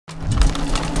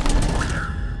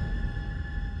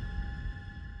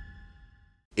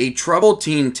A troubled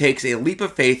teen takes a leap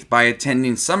of faith by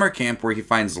attending summer camp where he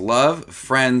finds love,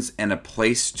 friends, and a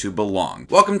place to belong.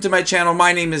 Welcome to my channel.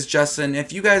 My name is Justin.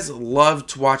 If you guys love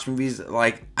to watch movies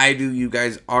like I do, you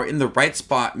guys are in the right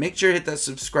spot. Make sure to hit that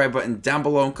subscribe button down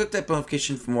below and click that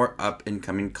notification for more up and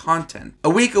coming content. A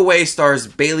Week Away stars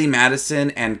Bailee, Madison,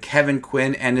 and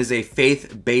Quinn and is a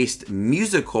faith-based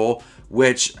musical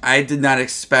which I did not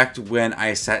expect when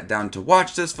I sat down to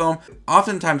watch this film.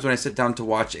 Oftentimes when I sit down to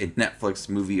watch a Netflix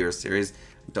movie or series,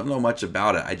 I don't know much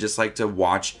about it. I just like to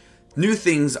watch new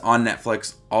things on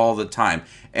Netflix all the time.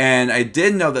 And I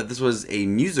did know that this was a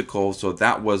musical, so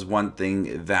that was one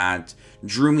thing that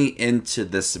drew me into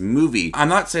this movie. I'm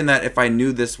not saying that if I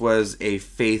knew this was a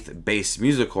faith-based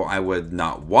musical, I would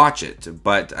not watch it,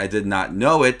 but I did not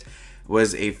know it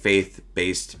was a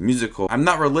faith-based musical. I'm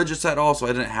not religious at all, so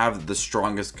I didn't have the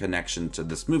strongest connection to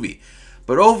this movie.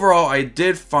 But overall, I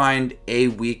did find A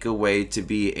Week Away to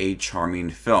be a charming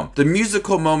film. The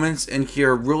musical moments in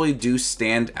here really do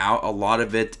stand out. A lot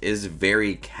of it is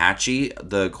very catchy.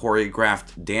 The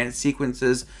choreographed dance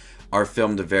sequences are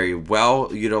filmed very well,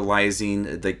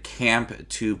 utilizing the camp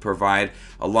to provide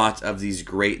a lot of these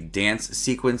great dance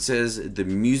sequences. The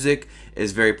music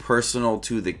is very personal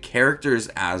to the characters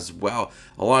as well.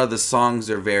 A lot of the songs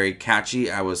are very catchy.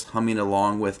 I was humming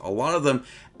along with a lot of them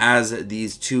as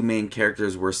these two main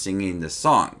characters were singing the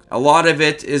song. A lot of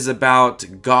it is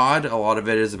about God. A lot of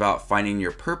it is about finding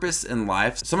your purpose in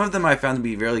life. Some of them I found to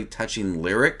be really touching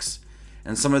lyrics,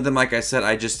 and some of them, like I said,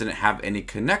 I just didn't have any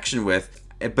connection with.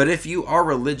 But if you are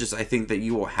religious, I think that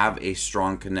you will have a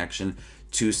strong connection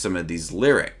to some of these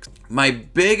lyrics. My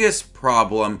biggest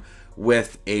problem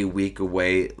with A Week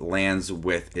Away lands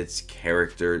with its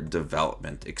character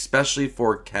development, especially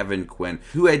for Quinn,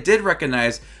 who I did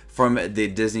recognize from the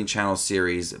Disney Channel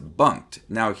series Bunked.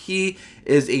 Now, he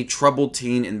is a troubled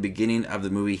teen in the beginning of the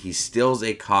movie. He steals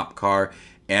a cop car.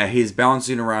 He's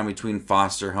bouncing around between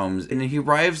foster homes, and he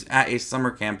arrives at a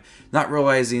summer camp not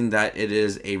realizing that it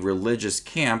is a religious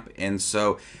camp, and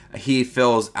so he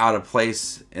feels out of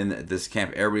place in this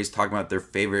camp. Everybody's talking about their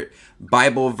favorite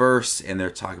Bible verse, and they're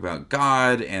talking about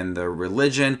God and their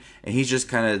religion, and he's just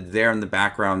kind of there in the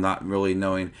background, not really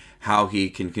knowing how he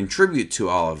can contribute to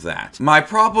all of that. My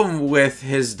problem with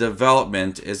his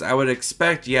development is I would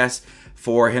expect, yes,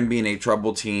 for him being a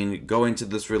troubled teen, going to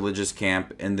this religious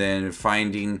camp, and then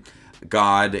finding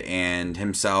God and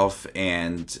himself,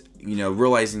 and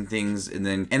realizing things, and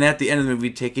at the end of the movie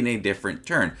taking a different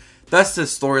turn. That's the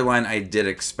storyline I did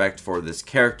expect for this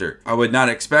character. I would not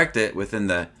expect it within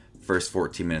the first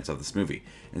 14 minutes of this movie.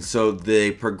 And so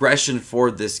the progression for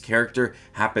this character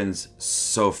happens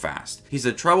so fast. He's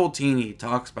a troubled teen. He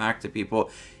talks back to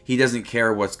people. He doesn't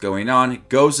care what's going on. He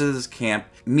goes to this camp,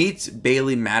 meets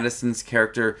Bailee, Madison's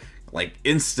character, like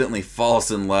instantly falls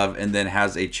in love, and then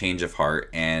has a change of heart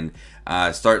and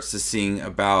starts to sing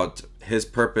about his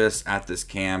purpose at this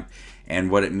camp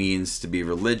and what it means to be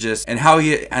religious, and how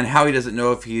he doesn't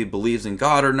know if he believes in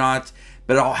God or not.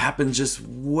 But it all happens just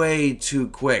way too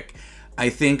quick. I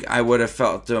think I would have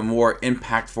felt a more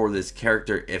impact for this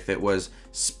character if it was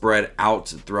spread out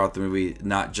throughout the movie,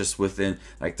 not just within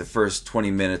like the first 20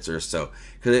 minutes or so.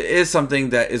 Because it is something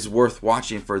that is worth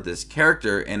watching for this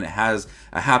character, and it has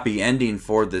a happy ending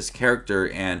for this character,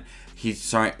 and he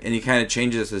kind of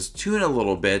changes his tune a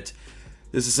little bit.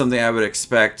 This is something I would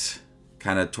expect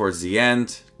kind of towards the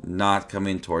end, not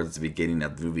coming towards the beginning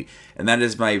of the movie. And that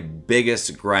is my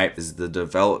biggest gripe, is the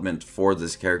development for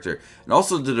this character, and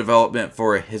also the development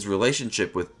for his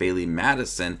relationship with Bailee,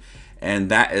 Madison, and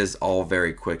that is all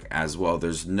very quick as well.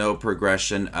 There's no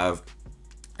progression of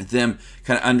them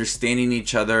kind of understanding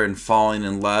each other and falling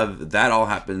in love. That all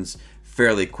happens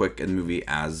fairly quick in the movie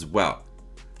as well.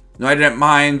 Now, I didn't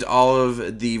mind all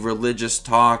of the religious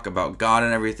talk about God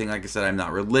and everything. Like I said, I'm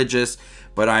not religious,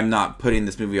 but I'm not putting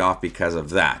this movie off because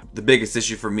of that. The biggest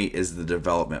issue for me is the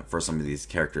development for some of these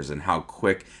characters and how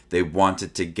quick they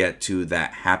wanted to get to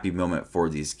that happy moment for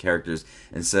these characters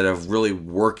instead of really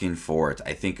working for it.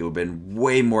 I think it would have been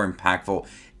way more impactful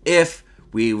if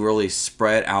we really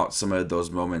spread out some of those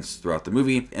moments throughout the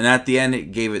movie. And at the end,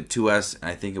 it gave it to us,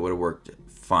 and I think it would have worked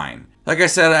fine. Like I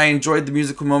said, I enjoyed the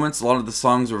musical moments. A lot of the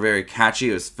songs were very catchy.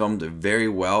 It was filmed very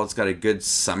well. It's got a good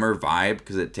summer vibe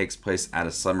because it takes place at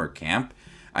a summer camp.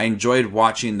 I enjoyed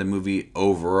watching the movie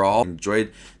overall. I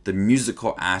enjoyed the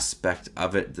musical aspect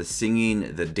of it, the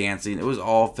singing, the dancing. It was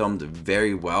all filmed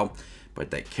very well, but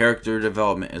that character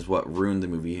development is what ruined the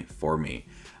movie for me.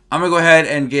 I'm going to go ahead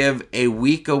and give A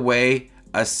Week Away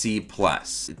a C+.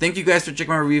 Thank you guys for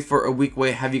checking my review for A Week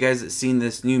Away. Have you guys seen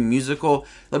this new musical?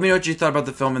 Let me know what you thought about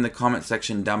the film in the comment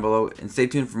section down below, and stay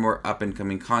tuned for more up and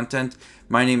coming content.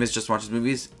 My name is Just Watches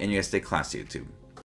Movies, and you guys stay classy, YouTube.